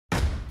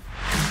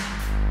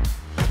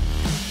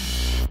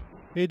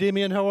Hey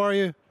Damien, how are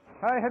you?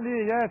 Hi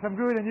Andy, yes, I'm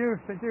good, and you?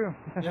 Thank you.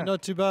 Yeah,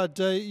 not too bad.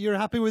 You're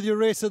happy with your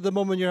race at the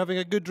moment? You're having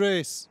a good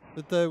race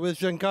with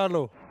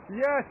Giancarlo?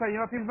 Yes, I'm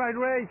happy with my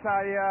race.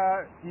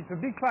 It's a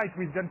big fight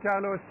with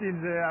Giancarlo still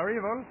the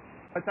arrival,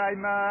 but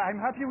I'm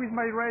happy with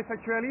my race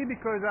actually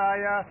because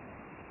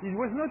it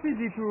was not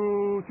easy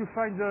to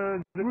find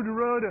the good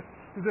road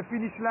to the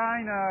finish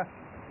line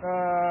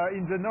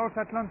in the North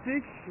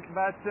Atlantic,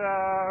 but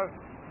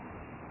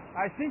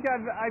I think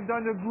I've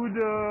done a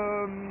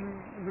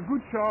the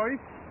good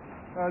choice,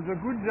 the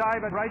good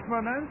drive at the right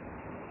moment.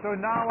 So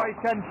now I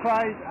can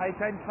fight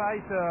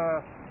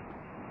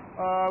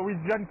with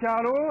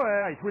Giancarlo.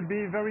 It will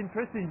be very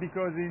interesting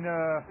because in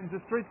the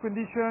straight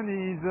condition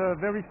he's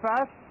very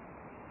fast,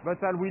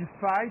 but I will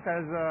fight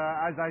as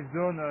I've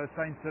done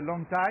since a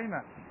long time,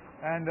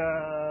 and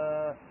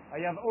I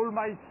have all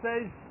my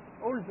sails,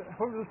 all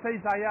the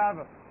sails I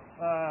have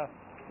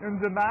in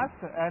the mast,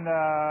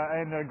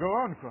 and go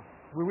on.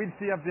 We will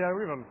see at the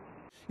arrival.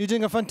 You're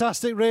doing a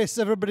fantastic race.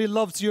 Everybody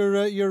loves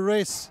your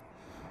race,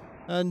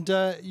 and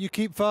you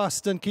keep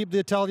fast and keep the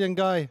Italian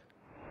guy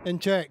in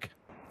check.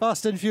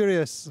 Fast and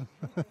furious.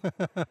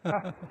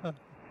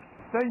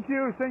 Thank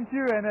you,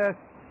 and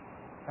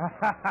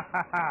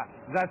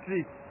that's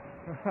it.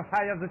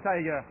 I have the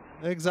tiger.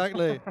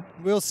 Exactly.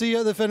 We'll see you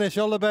at the finish.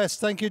 All the best.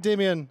 Thank you,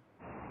 Damien.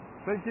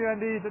 Thank you,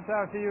 Andy.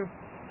 Ciao to you.